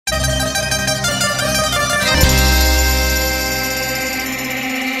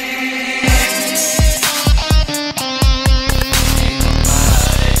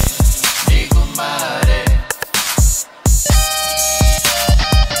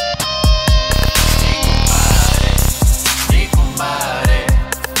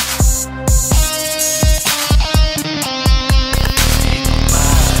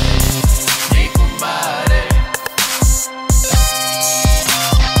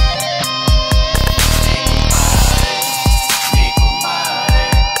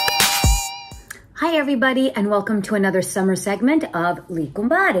everybody, and welcome to another summer segment of Gli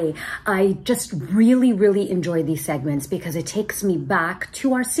Cumbare. I just really enjoy these segments because it takes me back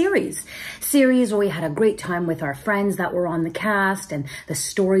to our series where we had a great time with our friends that were on the cast and the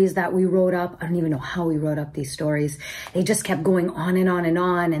stories that we wrote up. I don't even know how we wrote up these stories. They just kept going on and on and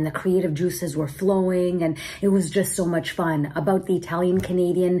on, and the creative juices were flowing, and it was just so much fun about the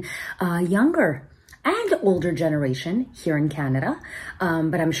Italian-Canadian younger and older generation here in Canada.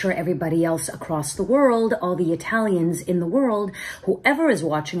 But I'm sure everybody else across the world, all the Italians in the world, whoever is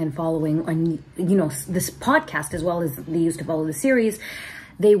watching and following on, this podcast, as well as they used to follow the series,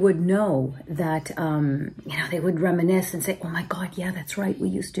 they would know that, they would reminisce and say, oh my God, yeah, that's right. We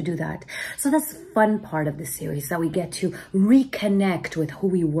used to do that. So that's the fun part of the series, that we get to reconnect with who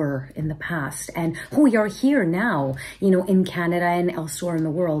we were in the past and who we are here now, in Canada and elsewhere in the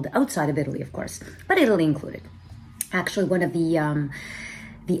world, outside of Italy, of course, but Italy included. Actually, one of the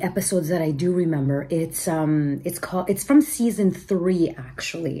episodes that I do remember, it's from season 3,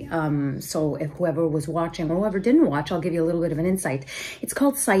 actually. So if whoever was watching or whoever didn't watch, I'll give you a little bit of an insight. It's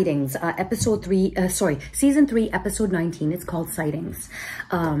called Sightings, season 3, episode 19. It's called Sightings.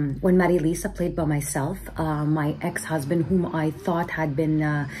 When Marilisa, played by myself, my ex-husband, whom I thought had been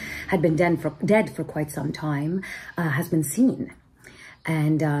dead for quite some time, has been seen.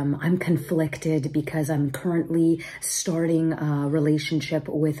 And I'm conflicted because I'm currently starting a relationship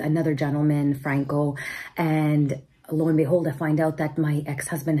with another gentleman, Franco, and lo and behold, I find out that my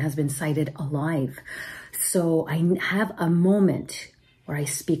ex-husband has been sighted alive. So I have a moment where I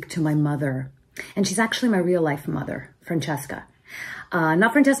speak to my mother, and she's actually my real-life mother, Francesca.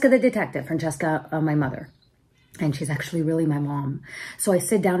 Not Francesca the detective, Francesca, my mother. And she's actually really my mom. So I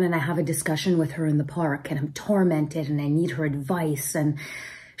sit down and I have a discussion with her in the park, and I'm tormented and I need her advice. And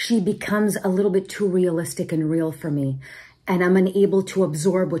she becomes a little bit too realistic and real for me. And I'm unable to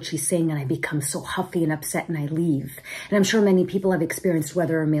absorb what she's saying, and I become so huffy and upset, and I leave. And I'm sure many people have experienced,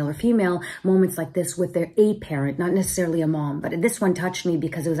 whether a male or female, moments like this with their parent, not necessarily a mom. But this one touched me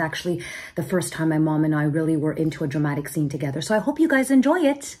because it was actually the first time my mom and I really were into a dramatic scene together. So I hope you guys enjoy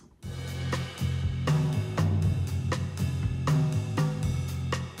it.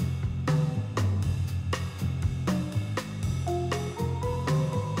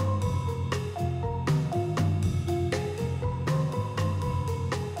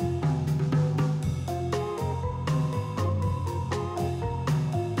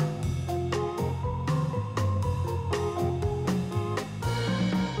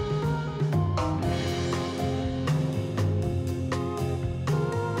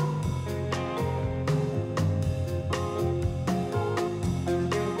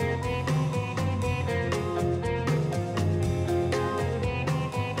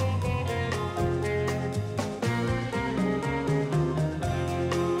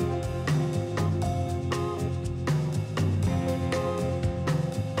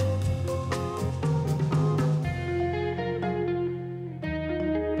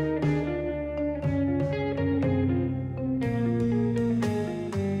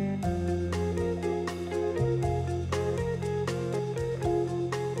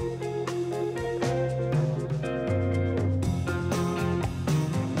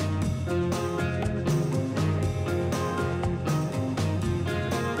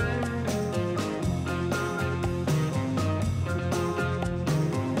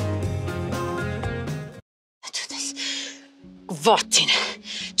 Vattene.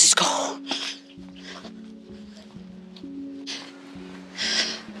 Just go.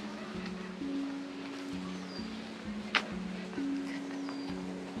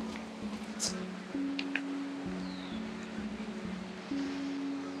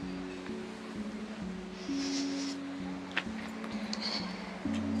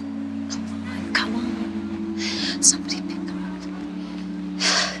 Come on. Somebody pick her up.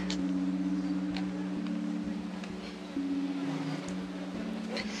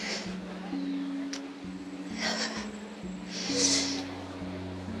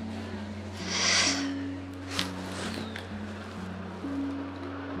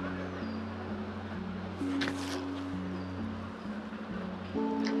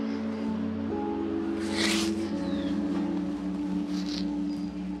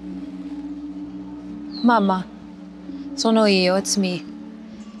 Mama, sono io, it's me.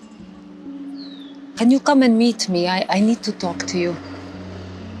 Can you come and meet me? I need to talk to you.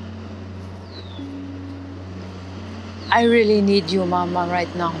 I really need you, Mama,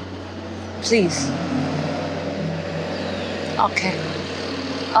 right now. Please. Okay.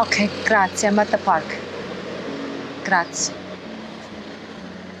 Okay, grazie. I'm at the park. Grazie.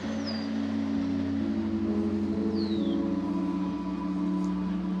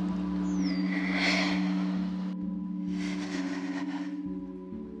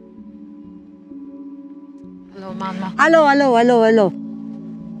 mamma. Allo.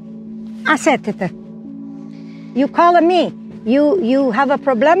 Aspetta. You calling me? You have a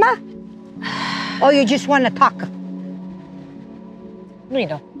problema? Or you just want to talk?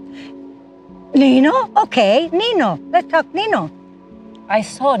 Nino, Nino? Okay, Nino. Let's talk Nino. I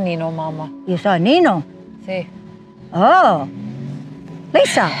saw Nino, Mama. You saw Nino? See. Oh.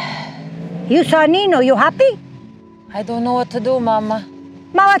 Lisa, you saw Nino. You happy? I don't know what to do, Mama.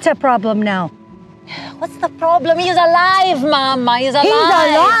 Ma, what's the problem now? What's the problem? He's alive, Mama. He's alive.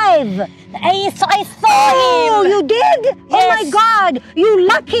 He's alive. I saw Oh, him. you did? Oh my Yes. God. You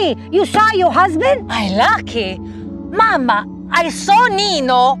lucky. You saw your husband? I lucky. Mama, I saw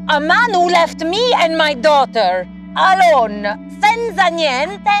Nino, a man who left me and my daughter alone. Senza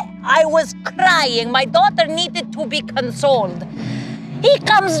niente. I was crying. My daughter needed to be consoled. He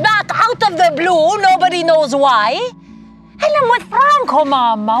comes back out of the blue, nobody knows why. And I'm with Franco,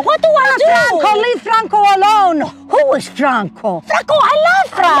 Mama. What do I do? Franco, leave Franco alone. Who is Franco? Franco, I love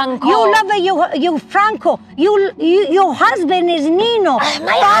Franco. You love you Franco. Your husband is Nino.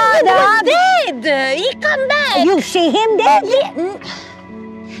 My husband was dead. He come back. You see him dead?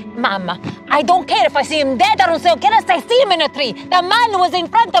 Mama, I don't care if I see him dead or I see him in a tree. The man was in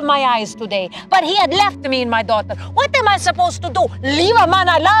front of my eyes today, but he had left me and my daughter. What am I supposed to do? Leave a man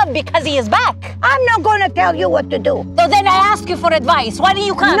I love because he is back? I'm not going to tell you what to do. So then I ask you for advice. Why do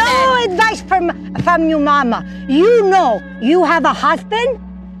you come No then? advice from your mama. You know you have a husband.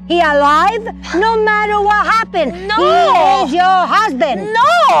 He alive. No matter what happened, No. he is your husband.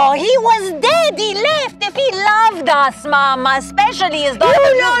 No, he was dead. He left. If he loved us, Mama, especially his daughter,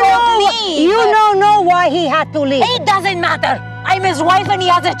 don't leave. You don't know why he had to leave. It doesn't matter. I'm his wife and he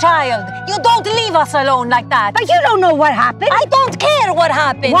has a child. You don't leave us alone like that. But you don't know what happened. I don't care what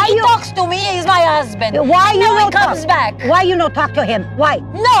happened. Why he you- talks to me. He's my husband. Why you now he don't comes talk? back? Why you don't talk to him? Why?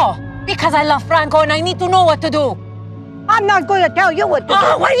 No, because I love Franco and I need to know what to do. I'm not going to tell you what to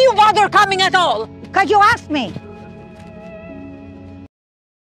do. Why do you bother coming at all? Because you asked me.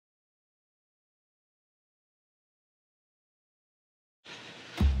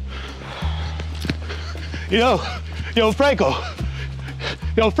 Yo, Franco.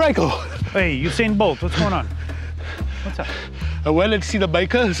 Hey, Usain Bolt, what's going on? What's up? I went to see the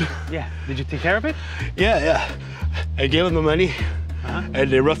bikers. Yeah, did you take care of it? Yeah. I gave them the money, and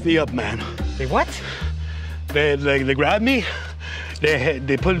they roughed me up, man. They what? They grabbed me.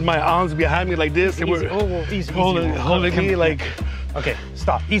 They put my arms behind me like this. They Easy. were Easy. holding me like. Okay,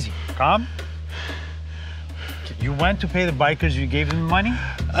 stop. Easy. Calm. You went to pay the bikers. You gave them money.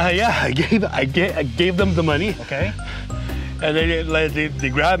 Yeah, I gave them the money. Okay. And they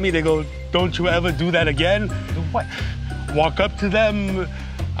grabbed me. They go, "Don't you ever do that again." Do what? Walk up to them.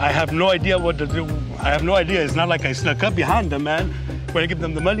 I have no idea what to do. I have no idea. It's not like I snuck up behind them, man. When I give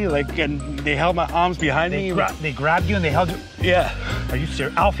them the money, and they held my arms behind me. They grabbed you and they held you. Yeah. Are you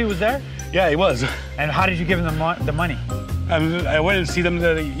serious? Alfie was there? Yeah, he was. And how did you give him the money? I went and see them.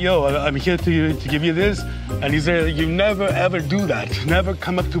 Yo, I'm here to give you this. And he said, "You never ever do that. Never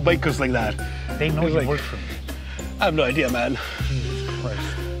come up to bikers like that." They know He's you like, work for me. I have no idea, man. Jesus Christ.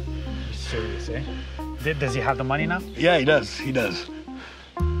 You're serious, eh? Does he have the money now? Yeah, he does. He does.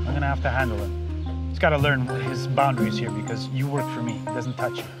 I'm gonna have to handle him. He's gotta learn his boundaries here because you work for me. He doesn't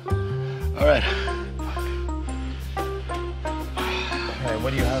touch you. All right. Hey,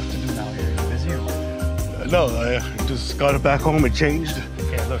 what do you have to do now here? You busy or what? No, I just got back home and changed.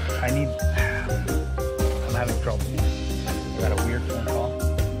 Okay, look, I'm having trouble. I got a weird phone call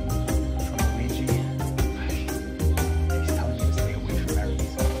from Luigi. He's telling me to stay away from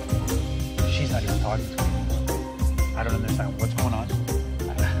Eloise. She's not even talking to me. I don't understand what's going on.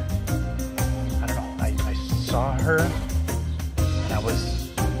 I don't know. I saw her and I went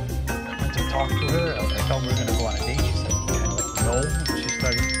to talk to her. I thought we were gonna go on a date. She said, no. She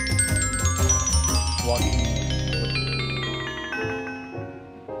started walking.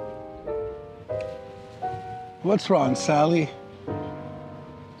 What's wrong, Sally?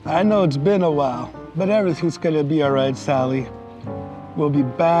 I know it's been a while, but everything's gonna be all right, Sally. We'll be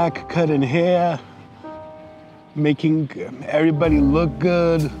back cutting hair, making everybody look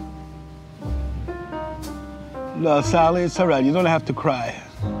good. No, Sally, it's all right. You don't have to cry.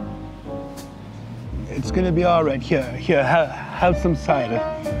 It's gonna be all right. Here, have some cider.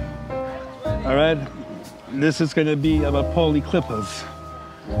 All right? This is gonna be about Paulie Clippers.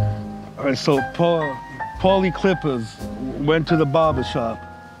 All right, so Paulie Clippers went to the barber shop,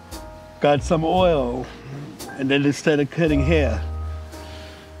 got some oil, and then they started cutting hair.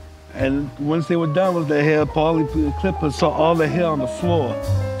 And once they were done with their hair, Paulie Clippers saw all the hair on the floor,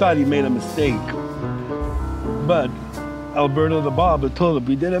 thought he made a mistake. But Alberto the barber told him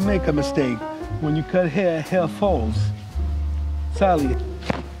we didn't make a mistake. when you cut hair, hair falls. Sally.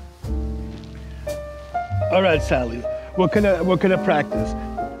 All right, Sally. We're gonna practice.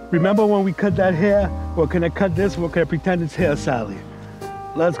 Remember when we cut that hair? We're gonna cut this. We're gonna pretend it's hair, Sally.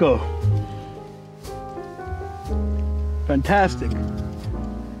 Let's go. Fantastic.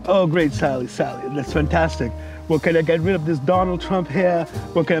 Oh, great, Sally. That's fantastic. We're gonna get rid of this Donald Trump hair.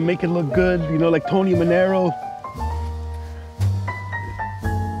 We're gonna make it look good, you know, like Tony Manero.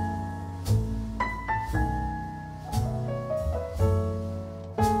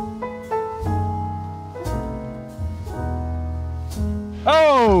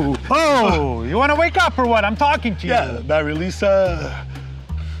 Oh, you want to wake up or what? I'm talking to you. Yeah, Barry, Lisa.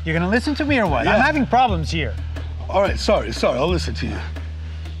 You're going to listen to me or what? Yeah. I'm having problems here. All right, sorry, I'll listen to you.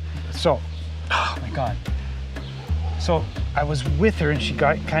 So, oh my God. So I was with her and she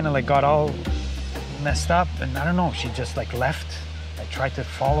got all messed up, and I don't know, she just like left. I tried to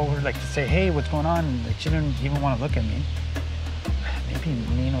follow her, like to say, hey, what's going on? And, like, she didn't even want to look at me. Maybe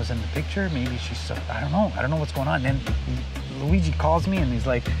Nino's in the picture, maybe she's, I don't know what's going on. And then Luigi calls me and he's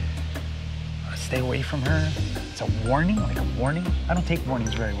like, stay away from her. It's a warning, like a warning. I don't take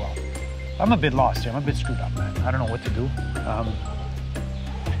warnings very well. I'm a bit lost here, I'm a bit screwed up, man. I don't know what to do.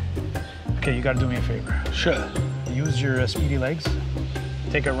 Okay, you gotta do me a favor. Sure. Use your speedy legs,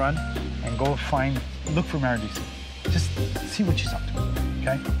 take a run, and go look for Meredith. Just see what she's up to,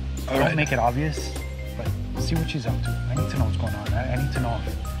 okay? Don't make it obvious, but see what she's up to. I need to know what's going on. I need to know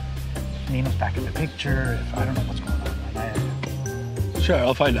if Nina's back in the picture, if I don't know what's going on. Sure,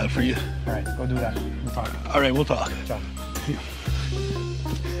 I'll find out for you. All right, go do that. We'll talk. All right, we'll talk. Ciao.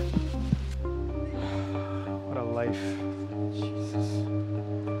 What a life. Jesus.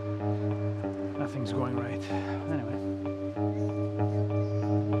 Nothing's going right. Anyway.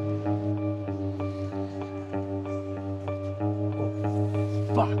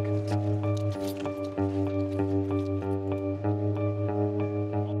 Oh, fuck.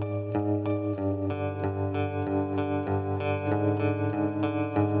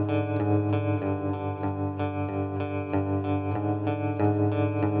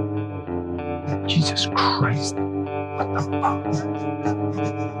 Jesus Christ. What the fuck?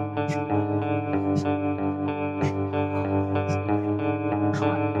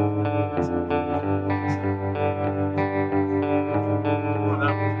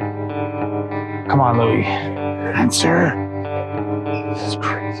 Come on, Louis. Answer. This is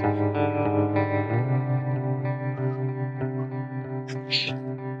crazy.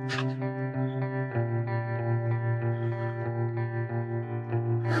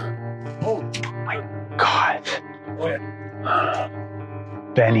 Oh my God.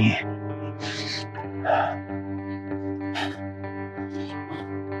 Benny.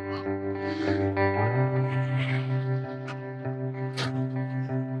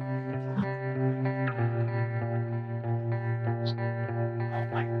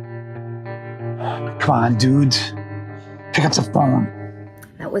 Come on, dude. Pick up the phone.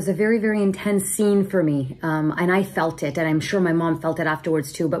 That was a very, very intense scene for me. And I felt it, and I'm sure my mom felt it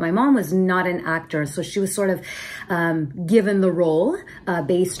afterwards too. But my mom was not an actor, so she was sort of given the role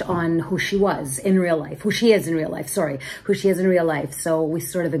based on who she was in real life, who she is in real life, who she is in real life. So we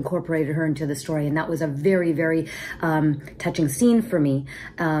sort of incorporated her into the story, and that was a very, very touching scene for me.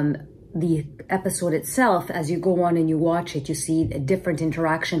 The episode itself, as you go on and you watch it, you see different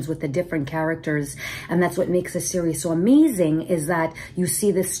interactions with the different characters. And that's what makes the series so amazing, is that you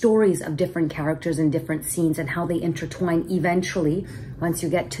see the stories of different characters in different scenes and how they intertwine eventually once you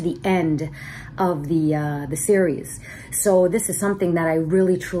get to the end of the series. So this is something that I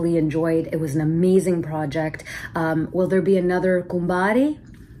really, truly enjoyed. It was an amazing project. Will there be another Cumbare?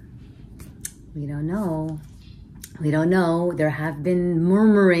 We don't know. We don't know. There have been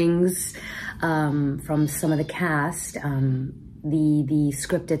murmurings from some of the cast. The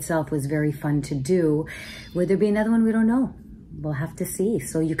script itself was very fun to do. Will there be another one? We don't know. We'll have to see.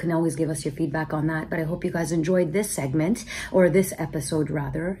 So you can always give us your feedback on that. But I hope you guys enjoyed this segment, or this episode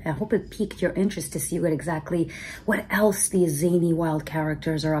rather. I hope it piqued your interest to see what else these zany wild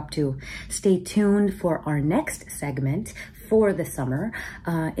characters are up to. Stay tuned for our next segment for the summer.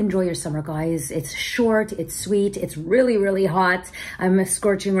 Enjoy your summer, guys. It's short, it's sweet, it's really, really hot. I'm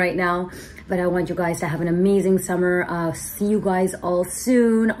scorching right now, but I want you guys to have an amazing summer. See you guys all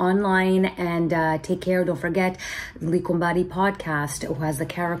soon online, and take care. Don't forget Gli Cumbare podcast, who has the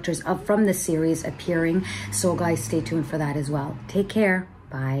characters up from the series appearing. So guys, stay tuned for that as well. Take care.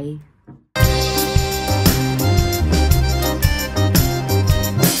 Bye.